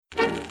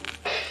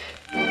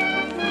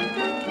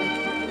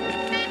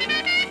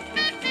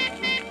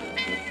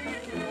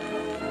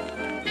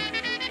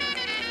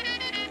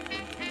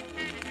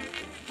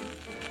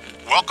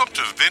Welcome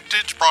to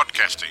Vintage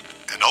Broadcasting,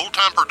 an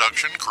old-time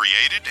production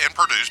created and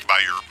produced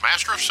by your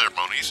Master of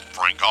Ceremonies,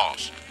 Frank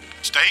Goss.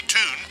 Stay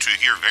tuned to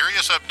hear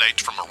various updates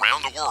from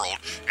around the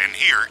world and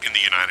here in the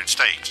United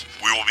States.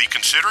 We will be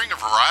considering a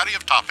variety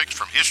of topics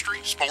from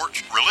history, sports,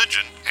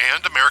 religion,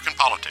 and American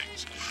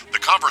politics. The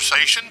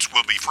conversations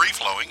will be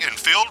free-flowing and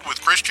filled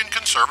with Christian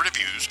conservative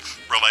views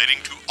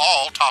relating to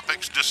all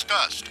topics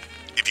discussed.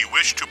 If you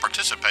wish to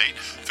participate,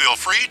 feel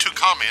free to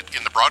comment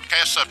in the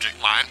broadcast subject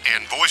line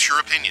and voice your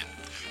opinion.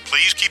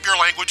 Please keep your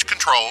language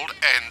controlled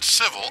and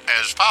civil,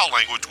 as foul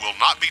language will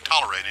not be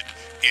tolerated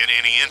in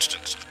any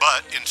instance,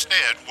 but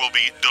instead will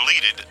be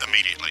deleted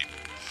immediately.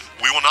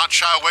 We will not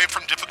shy away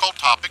from difficult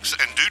topics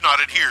and do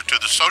not adhere to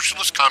the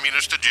socialist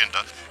communist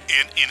agenda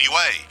in any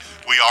way.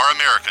 We are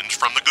Americans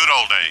from the good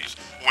old days,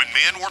 when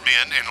men were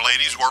men and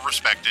ladies were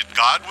respected,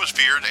 God was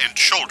feared, and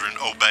children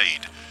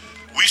obeyed.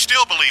 We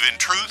still believe in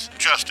truth,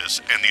 justice,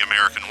 and the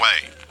American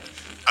way.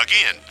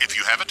 Again, if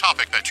you have a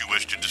topic that you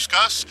wish to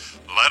discuss,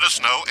 let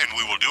us know and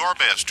we will do our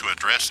best to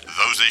address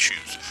those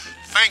issues.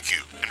 Thank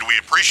you, and we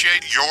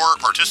appreciate your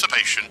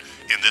participation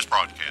in this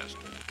broadcast.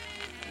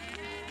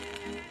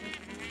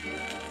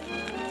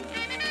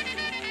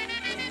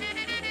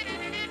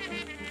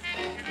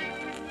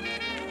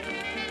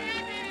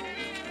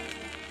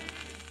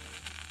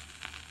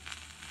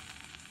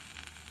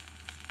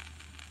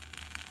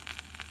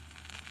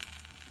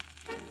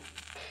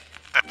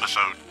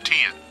 Episode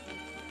 10,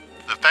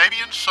 the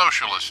Fabian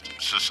Socialist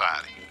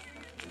Society.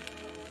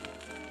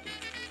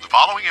 The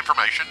following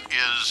information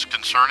is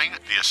concerning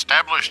the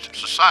established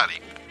society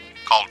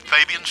called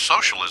Fabian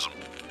Socialism.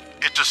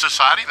 It's a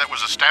society that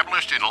was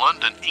established in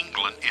London,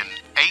 England in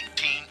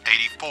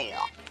 1884.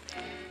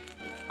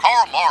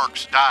 Karl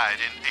Marx died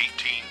in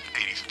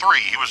 1883.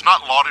 He was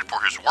not lauded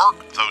for his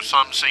work, though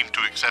some seem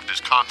to accept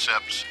his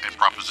concepts and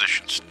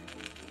propositions.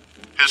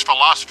 His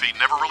philosophy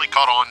never really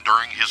caught on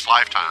during his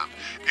lifetime.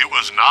 It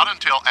was not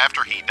until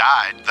after he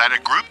died that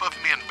a group of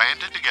men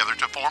banded together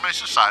to form a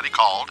society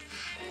called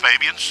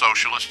Fabian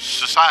Socialist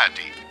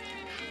Society.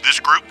 This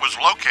group was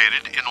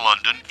located in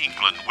London,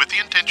 England, with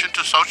the intention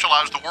to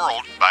socialize the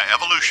world by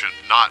evolution,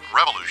 not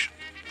revolution.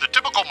 The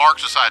typical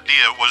Marxist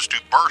idea was to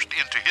burst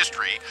into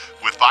history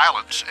with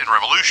violence and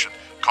revolution,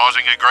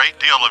 causing a great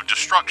deal of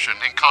destruction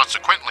and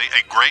consequently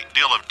a great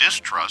deal of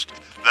distrust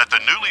that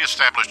the newly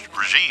established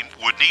regime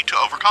would need to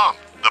overcome.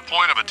 The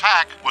point of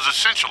attack was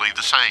essentially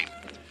the same.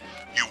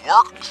 You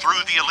work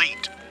through the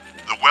elite,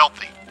 the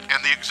wealthy,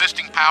 and the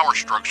existing power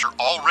structure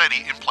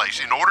already in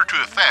place in order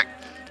to affect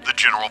the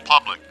general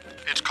public.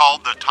 It's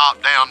called the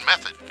top-down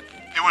method.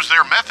 It was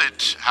their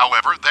methods,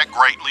 however, that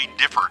greatly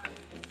differed.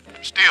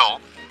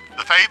 Still,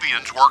 the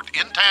Fabians worked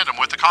in tandem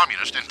with the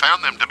communists and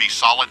found them to be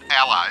solid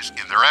allies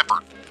in their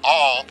effort.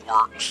 All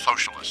were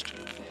socialist.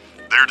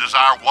 Their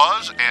desire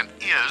was and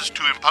is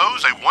to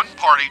impose a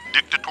one-party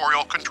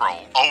dictatorial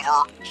control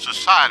over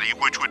society,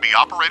 which would be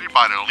operated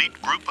by an elite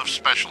group of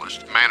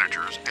specialists,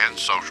 managers, and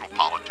social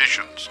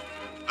politicians.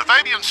 The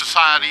Fabian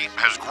Society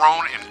has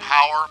grown in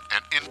power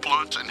and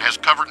influence and has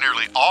covered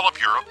nearly all of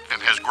Europe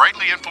and has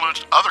greatly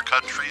influenced other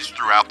countries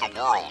throughout the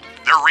world.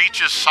 Their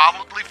reach is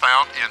solidly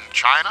found in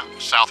China,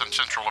 South and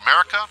Central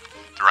America,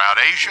 throughout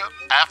Asia,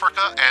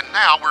 Africa, and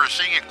now we're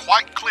seeing it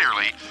quite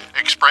clearly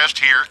expressed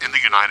here in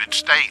the United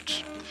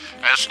States.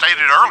 As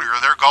stated earlier,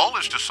 their goal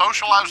is to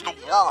socialize the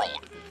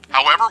world.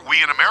 However,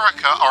 we in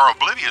America are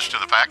oblivious to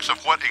the facts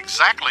of what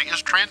exactly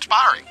is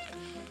transpiring.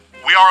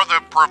 We are the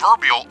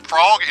proverbial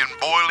frog in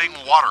boiling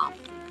water.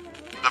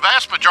 The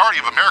vast majority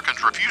of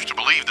Americans refuse to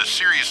believe the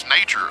serious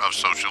nature of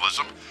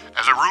socialism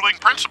as a ruling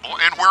principle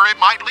and where it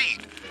might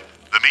lead.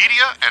 The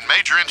media and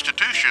major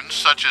institutions,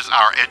 such as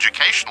our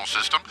educational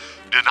system,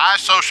 deny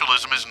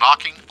socialism is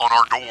knocking on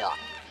our door.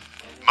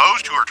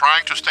 Most who are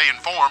trying to stay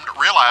informed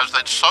realize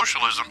that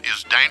socialism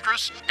is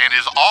dangerous and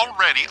is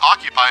already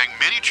occupying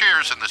many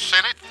chairs in the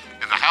Senate,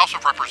 in the House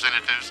of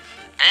Representatives,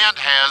 and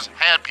has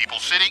had people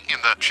sitting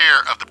in the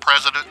chair of the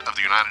President of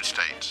the United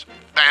States.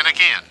 And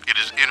again, it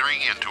is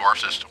entering into our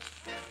system.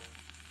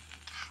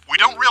 We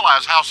don't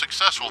realize how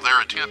successful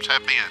their attempts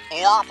have been,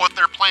 or what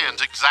their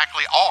plans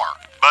exactly are,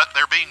 but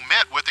they're being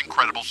met with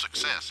incredible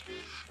success.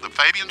 The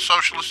Fabian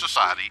Socialist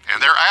Society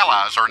and their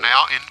allies are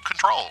now in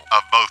control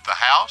of both the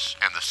House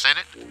and the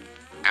Senate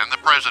and the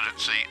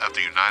Presidency of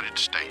the United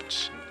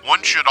States.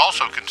 One should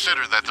also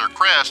consider that their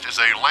crest is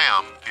a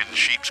lamb in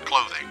sheep's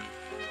clothing,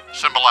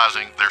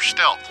 symbolizing their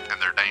stealth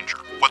and their danger.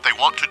 What they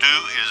want to do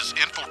is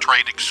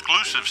infiltrate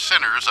exclusive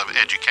centers of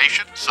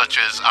education, such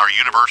as our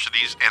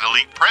universities and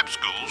elite prep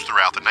schools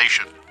throughout the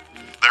nation.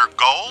 Their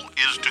goal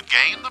is to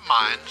gain the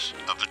minds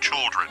of the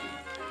children.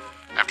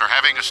 After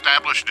having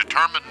established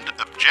determined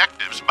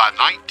objectives by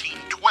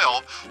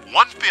 1912,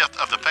 1/5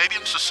 of the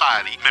Fabian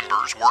Society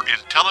members were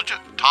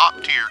intelligent,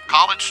 top-tier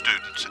college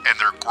students, and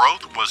their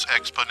growth was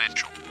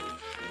exponential.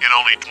 In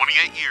only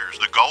 28 years,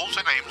 the goals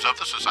and aims of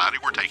the society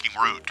were taking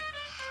root.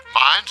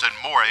 Minds and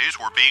mores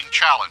were being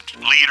challenged,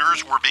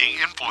 leaders were being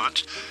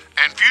influenced,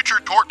 and future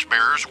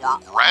torchbearers were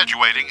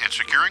graduating and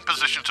securing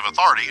positions of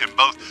authority in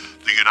both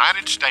the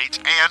United States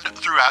and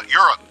throughout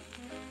Europe.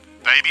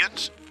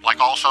 Fabians, like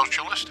all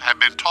socialists, have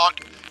been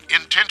taught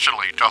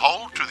intentionally to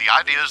hold to the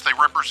ideas they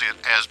represent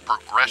as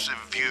progressive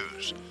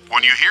views.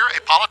 When you hear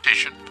a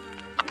politician,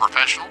 a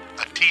professional,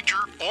 a teacher,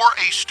 or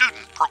a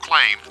student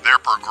proclaim their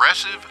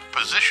progressive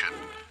position,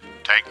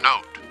 take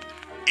note.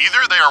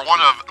 Either they are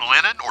one of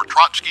Lenin or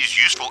Trotsky's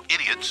useful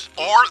idiots,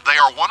 or they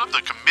are one of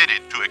the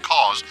committed to a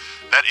cause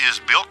that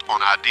is built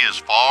on ideas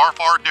far,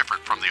 far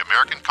different from the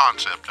American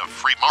concept of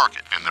free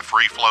market and the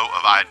free flow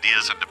of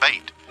ideas and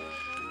debate.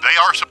 They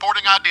are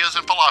supporting ideas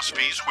and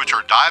philosophies which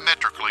are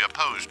diametrically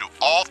opposed to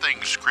all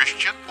things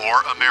Christian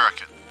or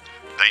American.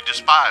 They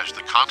despise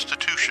the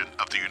Constitution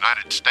of the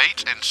United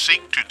States and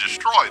seek to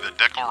destroy the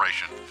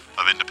Declaration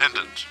of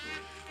Independence.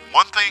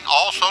 One thing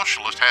all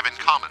socialists have in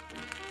common: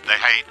 they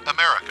hate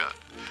America.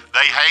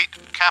 They hate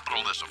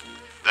capitalism.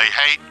 They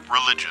hate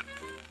religion.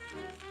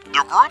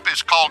 The group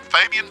is called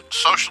Fabian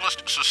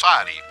Socialist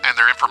Society, and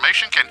their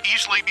information can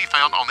easily be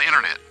found on the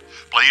internet.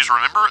 Please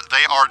remember,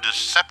 they are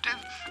deceptive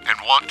and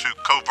want to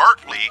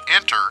covertly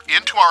enter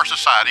into our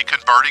society,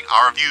 converting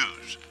our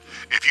views.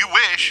 If you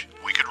wish,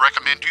 we could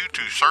recommend you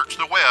to search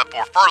the web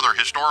for further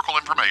historical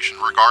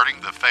information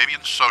regarding the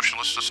Fabian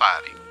Socialist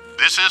Society.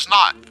 This is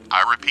not,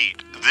 I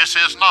repeat, this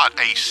is not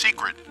a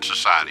secret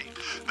society.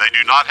 They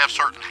do not have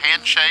certain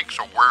handshakes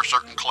or wear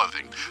certain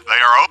clothing.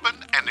 They are open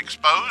and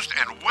exposed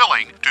and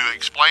willing to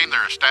explain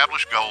their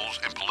established goals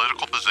and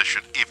political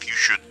position if you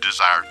should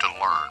desire to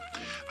learn.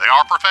 They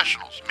are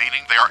professionals,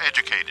 meaning they are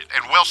educated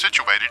and well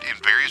situated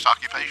in various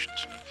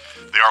occupations.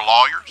 They are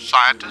lawyers,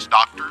 scientists,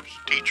 doctors,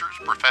 teachers,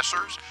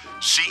 professors,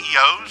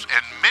 CEOs,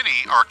 and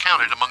many are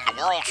counted among the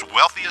world's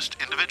wealthiest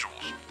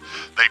individuals.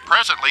 They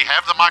presently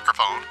have the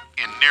microphone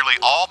in nearly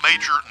all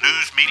major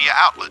news media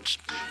outlets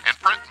and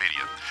print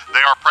media.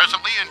 They are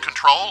presently in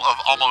control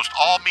of almost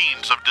all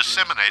means of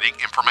disseminating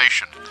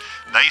information.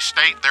 They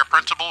state their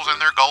principles and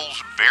their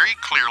goals very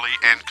clearly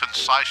and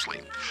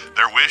concisely.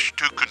 Their wish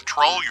to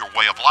control your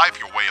way of life,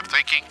 your way of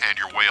thinking, and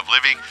your way of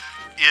living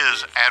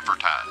is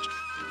advertised.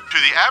 To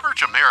the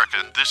average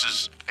American, this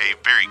is a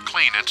very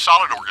clean and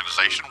solid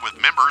organization with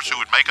members who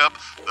would make up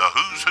the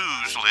who's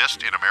who's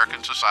list in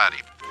American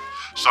society.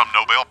 Some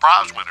Nobel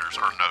Prize winners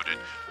are noted.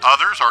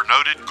 Others are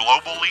noted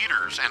global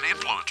leaders and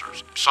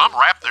influencers. Some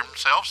wrap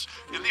themselves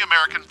in the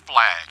American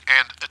flag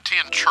and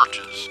attend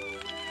churches.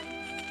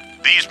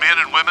 These men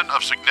and women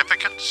of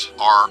significance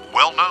are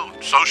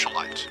well-known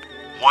socialites.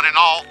 One and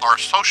all are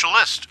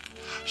socialists.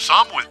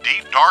 Some with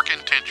deep, dark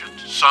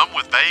intentions, some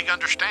with vague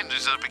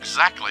understandings of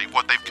exactly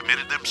what they've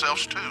committed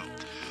themselves to.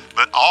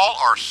 But all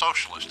are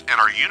socialists and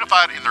are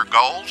unified in their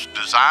goals,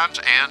 designs,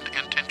 and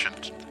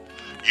intentions.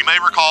 You may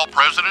recall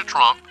President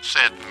Trump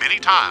said many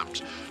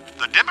times,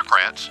 the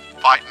Democrats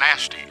fight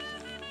nasty,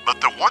 but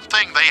the one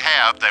thing they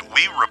have that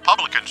we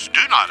Republicans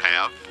do not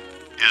have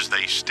is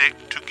they stick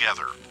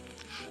together.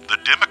 The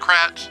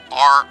Democrats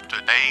are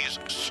today's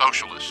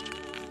socialists.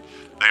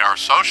 They are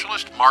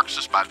socialist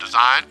Marxists by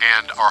design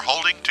and are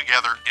holding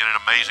together in an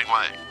amazing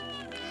way.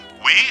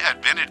 We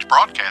at Vintage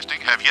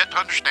Broadcasting have yet to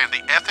understand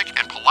the ethic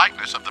and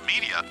politeness of the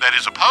media that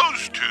is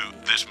opposed to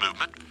this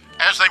movement,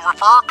 as they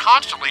refer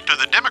constantly to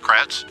the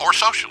Democrats or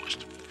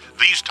socialists.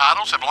 These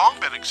titles have long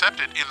been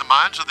accepted in the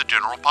minds of the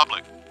general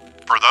public.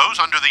 For those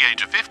under the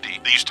age of 50,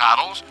 these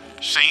titles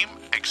seem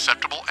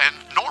acceptable and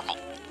normal.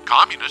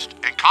 Communist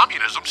and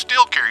communism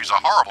still carries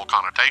a horrible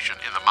connotation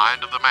in the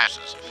mind of the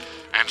masses,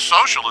 and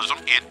socialism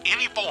in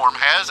any form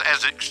has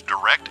as its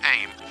direct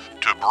aim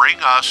to bring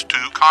us to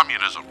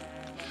communism.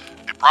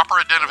 The proper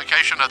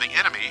identification of the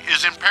enemy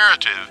is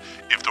imperative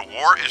if the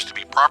war is to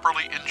be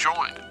properly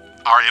enjoined.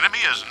 Our enemy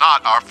is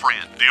not our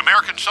friend. The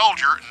American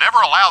soldier never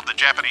allowed the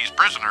Japanese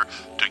prisoner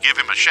to give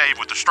him a shave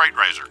with a straight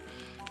razor.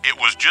 It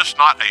was just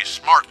not a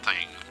smart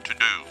thing to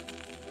do.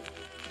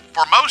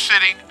 For most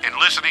sitting and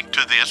listening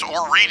to this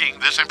or reading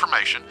this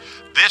information,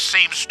 this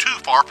seems too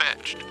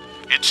far-fetched.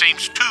 It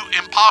seems too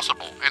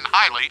impossible and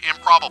highly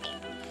improbable.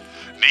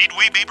 Need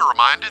we be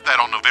reminded that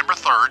on November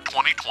 3rd,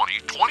 2020,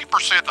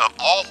 20% of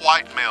all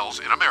white males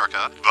in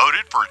America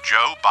voted for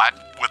Joe Biden?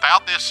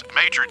 Without this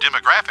major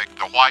demographic,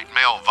 the white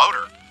male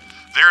voter,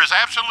 there is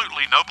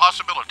absolutely no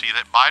possibility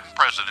that Biden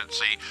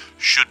presidency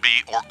should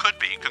be or could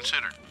be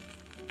considered.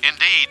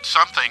 Indeed,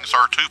 some things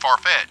are too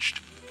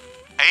far-fetched.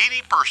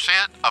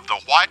 80% of the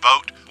white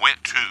vote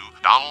went to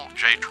Donald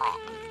J.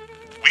 Trump.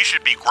 We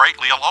should be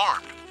greatly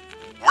alarmed.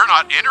 We're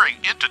not entering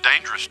into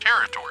dangerous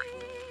territory.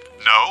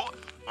 No,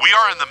 we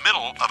are in the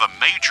middle of a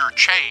major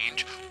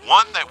change,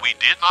 one that we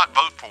did not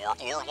vote for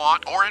or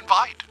want or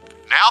invite.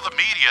 Now the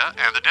media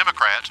and the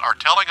Democrats are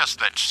telling us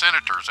that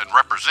senators and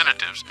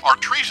representatives are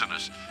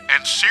treasonous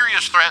and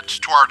serious threats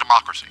to our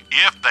democracy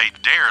if they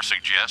dare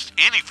suggest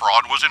any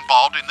fraud was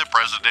involved in the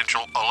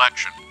presidential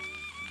election.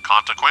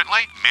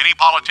 Consequently, many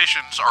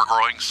politicians are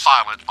growing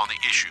silent on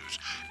the issues,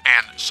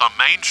 and some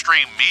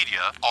mainstream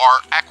media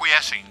are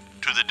acquiescing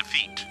to the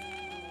defeat.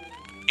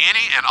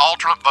 Any and all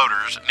Trump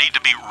voters need to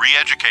be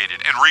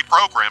re-educated and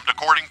reprogrammed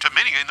according to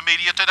many in the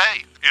media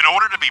today in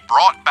order to be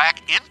brought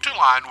back into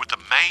line with the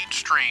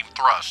mainstream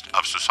thrust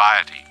of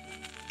society.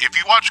 If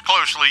you watch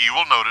closely, you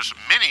will notice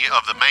many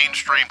of the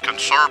mainstream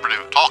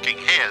conservative talking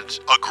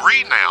heads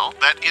agree now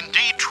that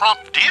indeed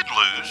Trump did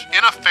lose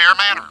in a fair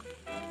manner.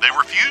 They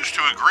refuse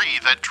to agree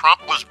that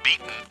Trump was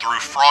beaten through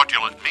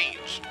fraudulent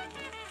means.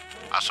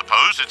 I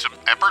suppose it's an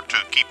effort to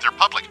keep their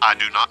public. I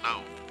do not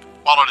know.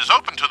 While it is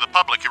open to the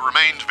public, it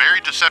remains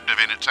very deceptive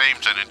in its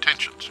aims and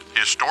intentions.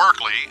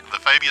 Historically, the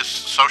Fabian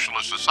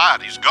Socialist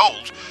Society's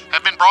goals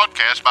have been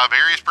broadcast by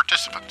various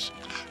participants.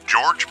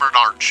 George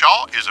Bernard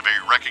Shaw is a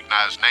very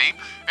recognized name,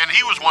 and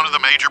he was one of the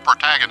major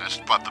protagonists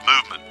of the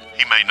movement.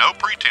 He made no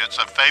pretense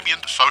of Fabian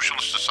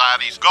Socialist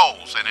Society's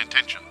goals and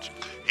intentions.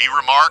 He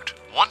remarked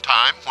one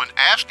time when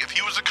asked if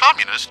he was a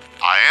communist,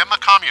 "I am a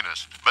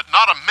communist, but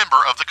not a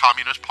member of the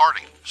Communist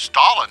Party.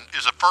 Stalin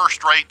is a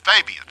first-rate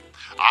Fabian.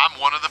 I'm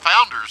one of the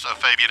founders of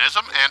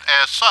Fabianism and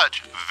as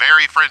such,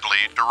 very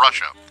friendly to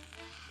Russia."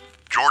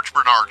 George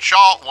Bernard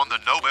Shaw won the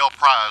Nobel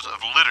Prize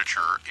of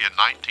Literature in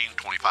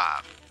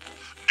 1925.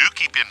 Do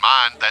keep in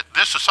mind that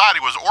this society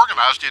was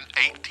organized in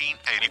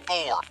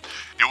 1884.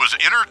 It was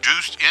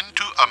introduced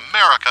into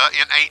America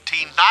in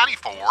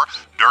 1894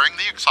 during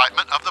the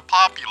excitement of the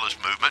populist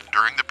movement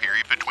during the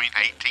period between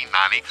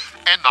 1890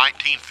 and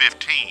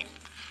 1915.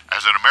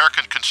 As an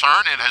American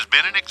concern, it has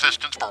been in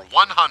existence for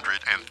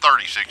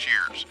 136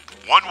 years.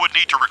 One would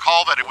need to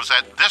recall that it was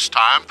at this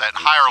time that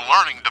higher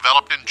learning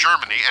developed in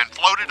Germany and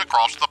floated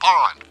across the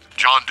pond.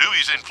 John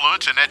Dewey's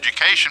influence in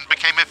education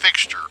became a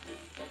fixture.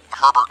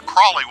 Herbert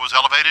Crawley was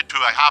elevated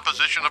to a high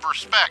position of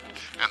respect,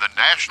 and the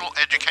National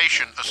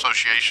Education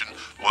Association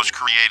was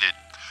created.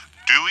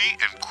 Dewey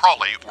and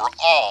Crawley were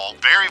all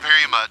very,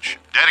 very much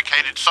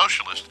dedicated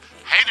socialists,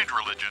 hated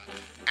religion,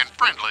 and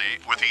friendly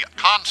with the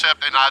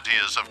concept and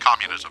ideas of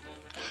communism.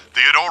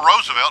 Theodore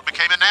Roosevelt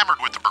became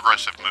enamored with the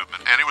progressive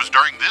movement, and it was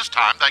during this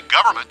time that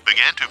government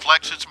began to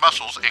flex its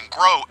muscles and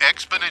grow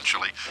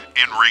exponentially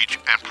in reach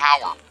and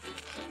power.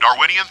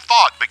 Darwinian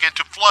thought began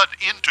to flood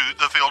into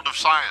the field of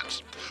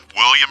science.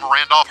 William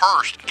Randolph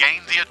Hearst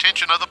gained the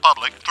attention of the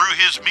public through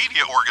his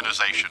media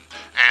organization,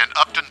 and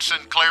Upton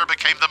Sinclair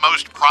became the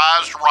most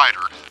prized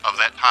writer of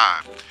that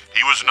time.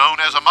 He was known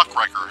as a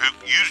muckraker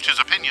who used his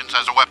opinions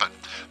as a weapon.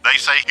 They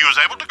say he was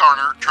able to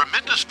garner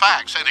tremendous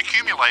facts and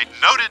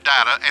accumulate noted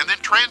data and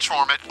then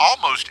transform it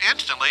almost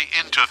instantly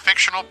into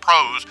fictional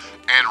prose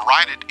and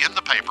write it in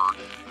the paper,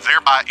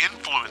 thereby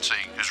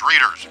influencing his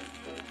readers.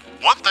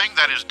 One thing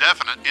that is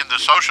definite in the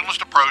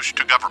socialist approach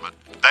to government,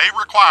 they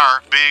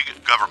require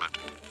big government.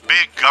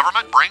 Big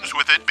government brings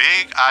with it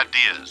big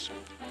ideas.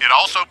 It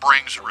also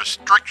brings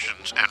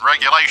restrictions and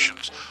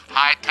regulations,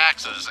 high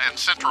taxes, and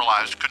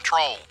centralized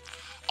control.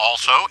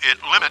 Also,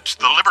 it limits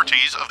the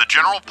liberties of the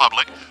general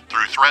public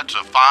through threats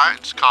of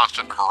fines,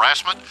 constant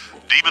harassment,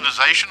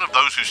 demonization of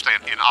those who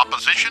stand in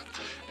opposition,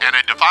 and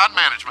a defined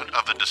management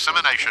of the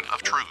dissemination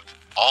of truth.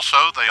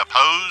 Also, they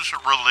oppose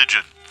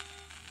religion.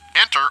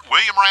 Enter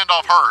William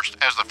Randolph Hearst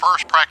as the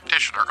first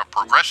practitioner of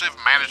progressive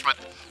management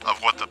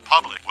of what the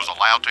public was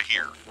allowed to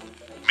hear.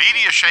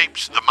 Media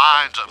shapes the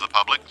minds of the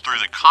public through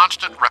the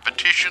constant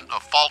repetition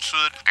of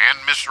falsehood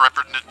and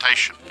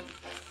misrepresentation.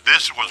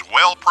 This was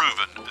well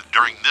proven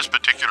during this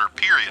particular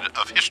period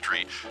of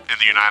history in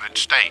the United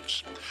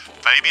States.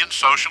 Fabian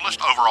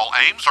socialist overall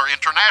aims are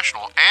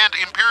international and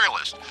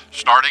imperialist.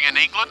 Starting in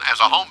England as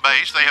a home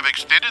base, they have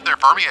extended their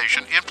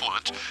permeation,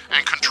 influence,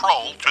 and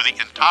control to the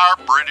entire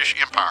British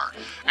Empire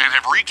and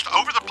have reached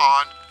over the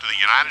pond to the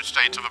United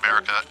States of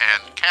America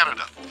and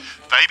Canada.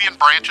 Fabian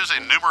branches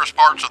in numerous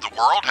parts of the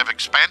world have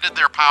expanded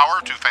their power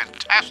to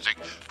fantastic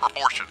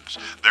proportions.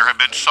 There have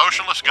been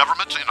socialist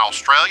governments in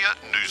Australia,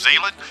 New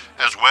Zealand,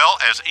 as well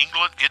as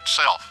England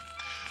itself.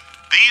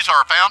 These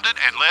are founded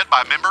and led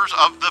by members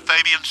of the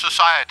Fabian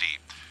Society.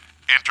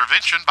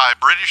 Intervention by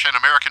British and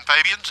American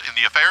Fabians in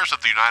the affairs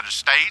of the United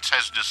States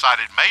has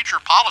decided major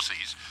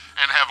policies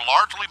and have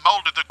largely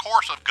molded the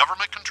course of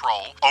government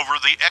control over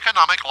the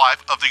economic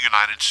life of the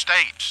United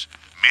States.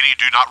 Many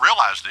do not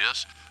realize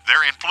this.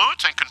 Their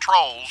influence and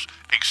controls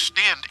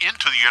extend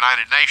into the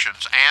United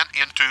Nations and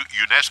into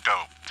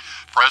UNESCO.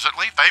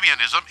 Presently,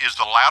 Fabianism is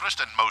the loudest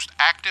and most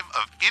active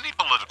of any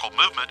political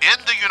movement in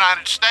the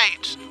United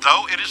States,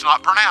 though it is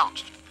not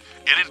pronounced.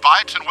 It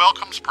invites and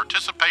welcomes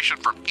participation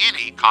from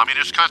any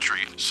communist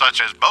country,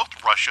 such as both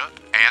Russia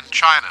and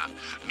China.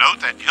 Note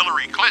that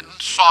Hillary Clinton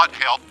sought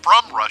help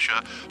from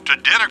Russia to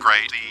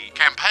denigrate the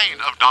campaign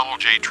of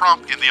Donald J.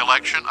 Trump in the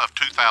election of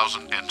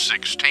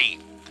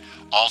 2016.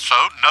 Also,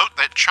 note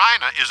that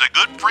China is a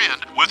good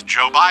friend with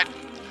Joe Biden.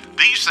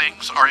 These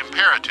things are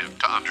imperative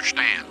to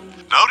understand.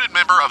 Noted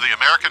member of the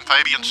American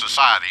Fabian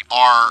Society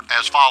are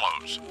as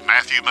follows: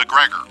 Matthew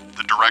McGregor,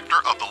 the director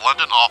of the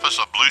London office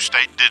of Blue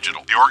State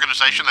Digital, the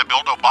organization that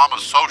built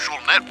Obama's social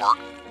network,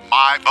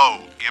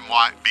 MyBo,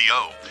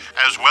 M-Y-B-O,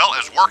 as well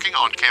as working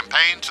on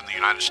campaigns in the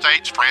United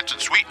States, France,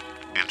 and Sweden.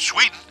 In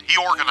Sweden, he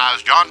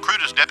organized John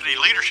Cruda's deputy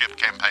leadership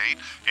campaign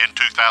in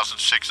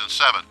 2006 and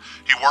 7.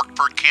 He worked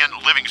for Ken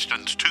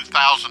Livingstone's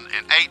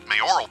 2008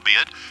 mayoral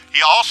bid.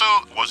 He also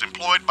was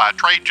employed by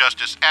trade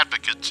justice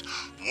advocates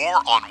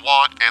War on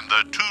Want and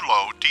the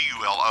TULO,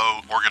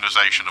 T-U-L-O,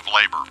 Organization of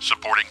Labor,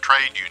 supporting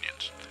trade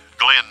unions.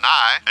 Glenn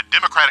Nye, a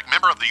Democratic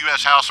member of the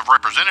U.S. House of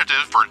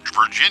Representatives for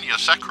Virginia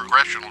 2nd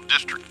Congressional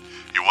District.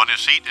 He won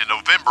his seat in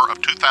November of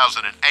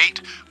 2008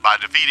 by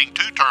defeating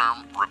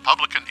two-term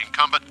Republican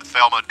incumbent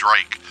Thelma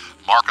Drake.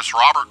 Marcus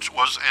Roberts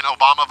was an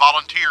Obama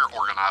volunteer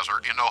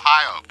organizer in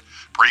Ohio.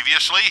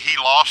 Previously, he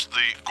lost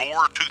the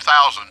Gore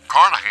 2000,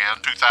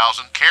 Carnahan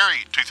 2000,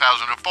 Kerry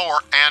 2004,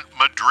 and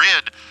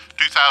Madrid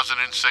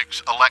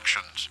 2006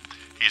 elections.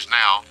 He's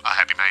now a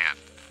happy man.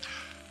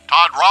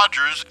 Todd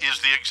Rogers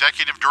is the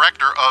executive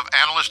director of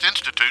Analyst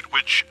Institute,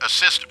 which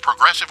assists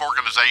progressive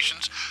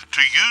organizations to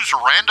use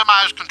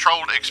randomized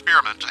controlled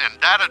experiments and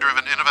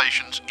data-driven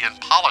innovations in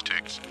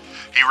politics.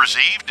 He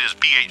received his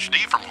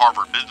PhD from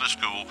Harvard Business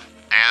School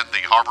and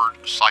the Harvard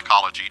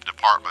Psychology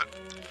Department.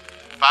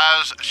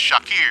 Faiz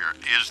Shakir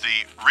is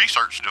the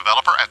research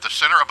developer at the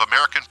Center of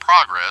American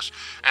Progress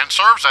and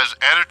serves as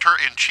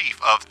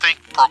editor-in-chief of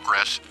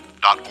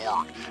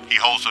thinkprogress.org. He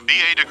holds a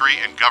BA degree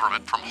in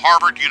government from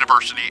Harvard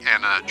University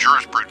and a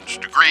jurisprudence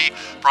degree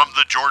from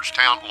the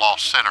Georgetown Law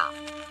Center.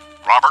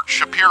 Robert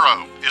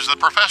Shapiro is the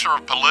professor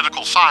of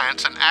political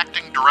science and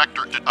acting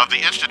director of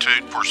the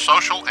Institute for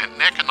Social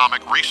and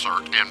Economic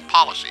Research and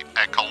Policy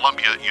at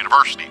Columbia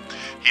University.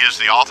 He is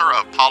the author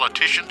of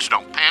Politicians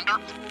Don't Pander,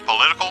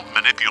 Political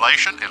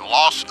Manipulation and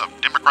Loss of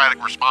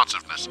Democratic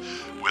Responsiveness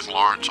with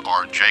Lawrence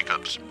R.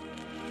 Jacobs.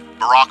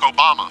 Barack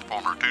Obama,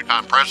 former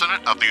two-time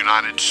president of the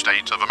United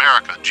States of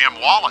America. Jim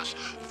Wallace,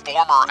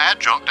 former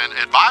adjunct and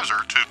advisor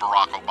to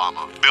Barack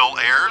Obama. Bill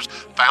Ayers,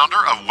 founder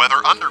of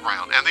Weather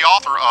Underground and the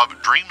author of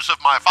Dreams of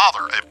My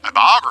Father, a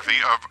biography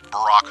of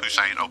Barack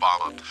Hussein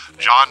Obama.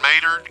 John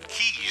Maynard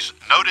Keyes,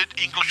 noted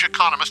English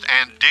economist,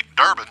 and Dick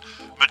Durbin,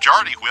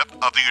 Majority Whip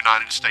of the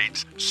United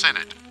States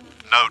Senate.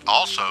 Note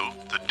also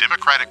the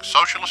Democratic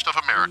Socialist of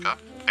America,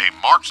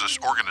 a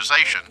Marxist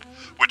organization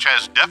which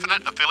has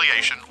definite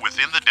affiliation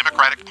within the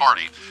Democratic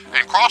Party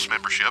and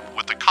cross-membership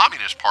with the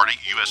Communist Party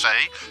USA,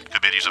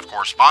 Committees of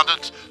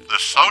Correspondence, the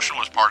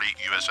Socialist Party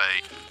USA,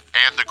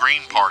 and the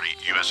Green Party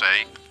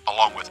USA,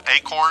 along with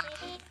ACORN,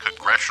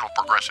 Congressional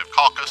Progressive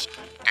Caucus,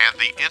 and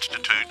the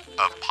Institute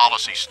of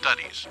Policy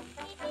Studies.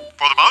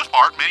 For the most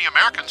part, many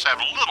Americans have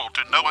little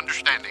to no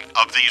understanding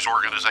of these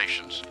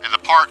organizations and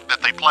the part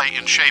that they play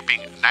in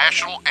shaping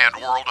national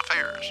and world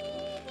affairs.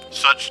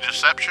 Such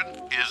deception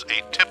is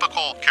a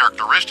typical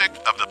characteristic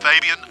of the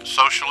Fabian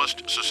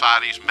Socialist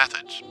Society's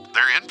methods.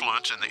 Their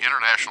influence in the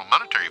International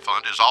Monetary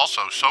Fund is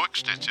also so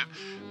extensive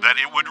that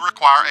it would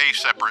require a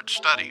separate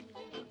study.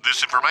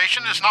 This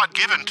information is not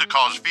given to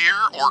cause fear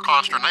or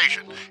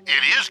consternation.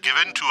 It is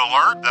given to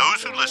alert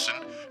those who listen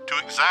to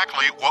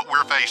exactly what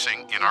we're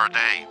facing in our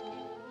day.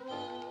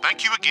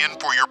 Thank you again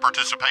for your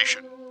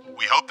participation.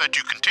 We hope that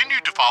you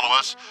continue to follow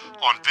us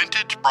on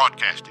Vintage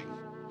Broadcasting.